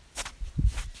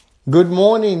Good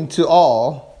morning to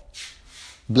all.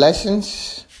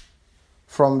 Blessings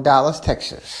from Dallas,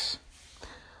 Texas.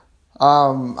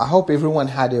 I hope everyone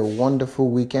had a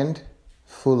wonderful weekend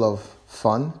full of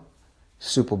fun.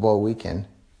 Super Bowl weekend.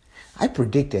 I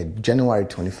predicted January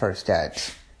 21st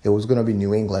that it was going to be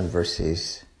New England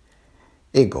versus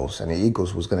Eagles, and the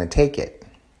Eagles was going to take it.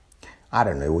 I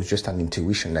don't know. It was just an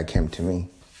intuition that came to me.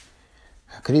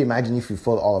 Could you imagine if we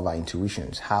followed all of our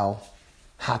intuitions, how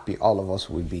happy all of us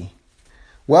would be?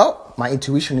 Well, my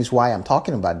intuition is why I'm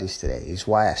talking about this today. It's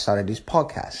why I started this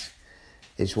podcast.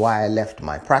 It's why I left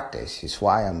my practice. It's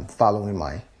why I'm following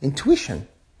my intuition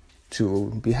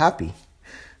to be happy.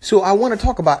 So I want to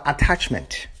talk about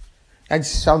attachment. That's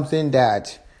something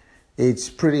that it's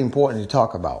pretty important to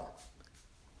talk about.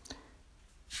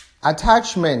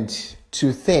 Attachment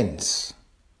to things,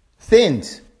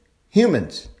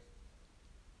 humans,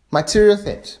 material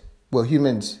things. Well,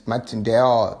 humans, they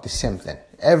are the same thing.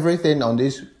 Everything on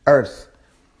this earth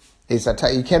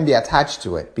you can be attached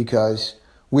to it because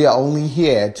we are only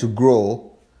here to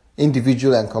grow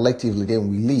individually and collectively, then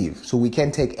we leave. So we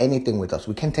can't take anything with us.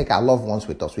 We can't take our loved ones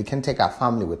with us. We can't take our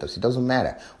family with us. It doesn't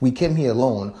matter. We came here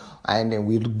alone and then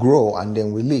we grow and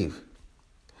then we leave.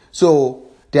 So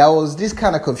there was this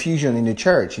kind of confusion in the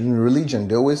church, in religion.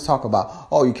 They always talk about,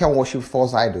 oh, you can't worship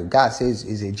false idol. God says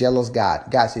he's a jealous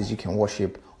God. God says you can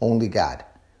worship only God.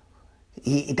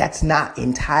 That's not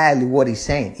entirely what he's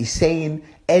saying. He's saying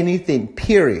anything,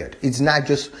 period. It's not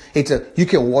just, you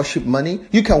can worship money.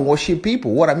 You can worship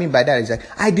people. What I mean by that is that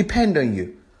I depend on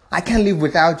you. I can't live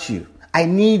without you. I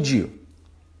need you.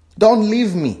 Don't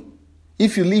leave me.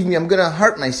 If you leave me, I'm going to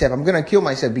hurt myself. I'm going to kill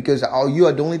myself because you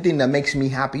are the only thing that makes me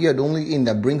happy. You are the only thing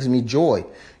that brings me joy.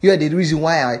 You are the reason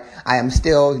why I am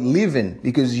still living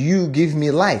because you give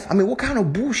me life. I mean, what kind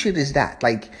of bullshit is that?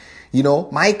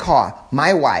 My car,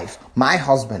 my wife, my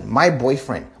husband, my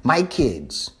boyfriend, my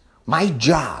kids, my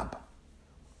job.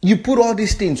 You put all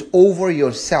these things over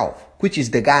yourself, which is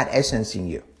the God essence in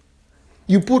you.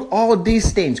 You put all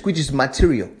these things, which is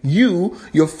material.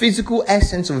 Your physical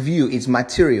essence of you is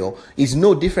material. It's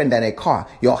no different than a car,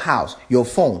 your house, your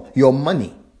phone, your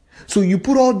money. So you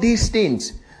put all these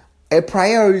things a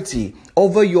priority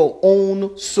over your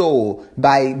own soul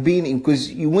by being in,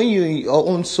 because when you're in your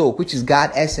own soul, which is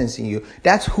God essence in you,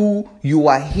 that's who you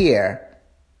are here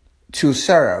to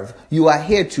serve. You are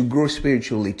here to grow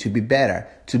spiritually, to be better,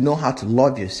 to know how to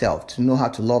love yourself, to know how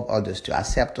to love others, to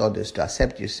accept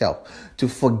yourself, to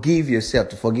forgive yourself,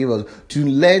 to forgive others, to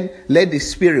let the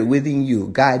spirit within you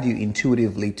guide you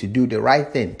intuitively to do the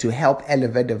right thing, to help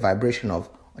elevate the vibration of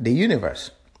the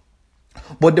universe.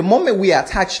 But the moment we are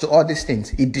attached to all these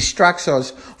things, it distracts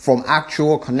us from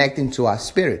actual connecting to our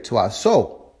spirit, to our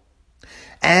soul.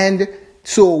 And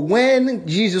so when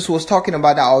Jesus was talking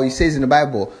about that, or he says in the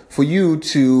Bible, for you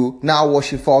to now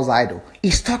worship false idol,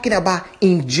 he's talking about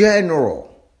in general.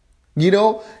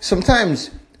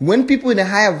 Sometimes when people in a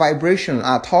higher vibration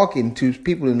are talking to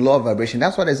people in lower vibration,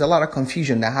 that's why there's a lot of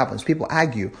confusion that happens. People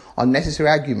argue, unnecessary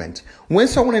arguments. When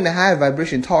someone in a higher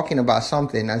vibration talking about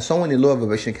something and someone in lower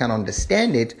vibration can't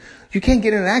understand it, you can't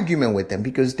get in an argument with them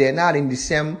because they're not in the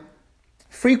same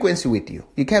frequency with you.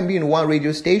 You can't be in one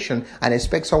radio station and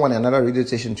expect someone in another radio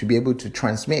station to be able to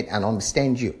transmit and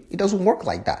understand you. It doesn't work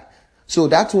like that. So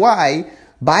that's why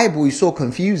Bible is so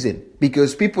confusing,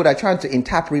 because people are trying to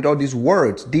interpret all these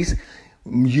words, these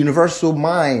universal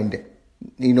mind,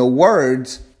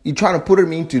 words, you're trying to put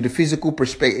them into the physical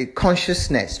perspective,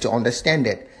 consciousness to understand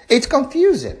it. It's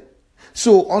confusing.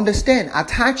 So understand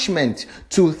attachment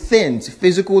to things,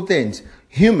 physical things,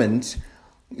 humans,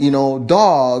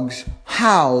 dogs,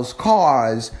 house,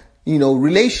 cars,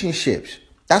 relationships.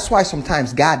 That's why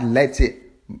sometimes God lets it,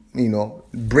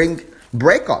 brings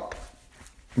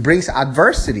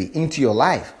adversity into your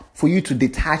life for you to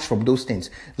detach from those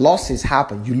things. Losses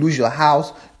happen. You lose your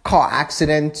house, car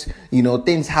accident,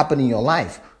 things happen in your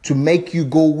life to make you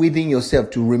go within yourself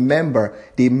to remember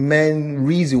the main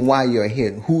reason why you're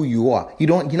here, who you are.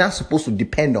 You're not supposed to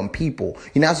depend on people.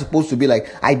 You're not supposed to be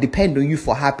like, I depend on you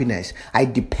for happiness. I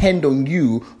depend on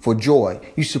you for joy.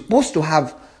 You're supposed to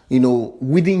have,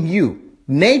 within you.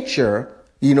 Nature,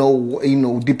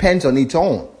 depends on its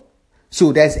own.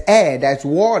 So there's air, there's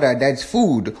water, there's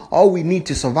food. All we need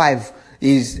to survive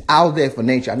is out there for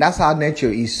nature. And that's how nature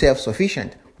is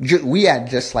self-sufficient. We are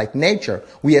just like nature.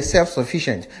 We are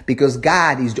self-sufficient because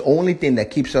God is the only thing that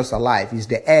keeps us alive. He's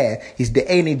the air. He's the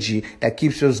energy that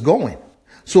keeps us going.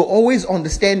 So always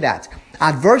understand that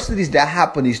adversities that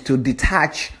happen is to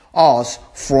detach us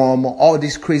from all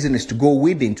this craziness, to go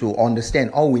within, to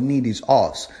understand all we need is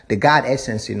us, the God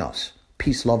essence in us.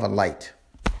 Peace, love, and light.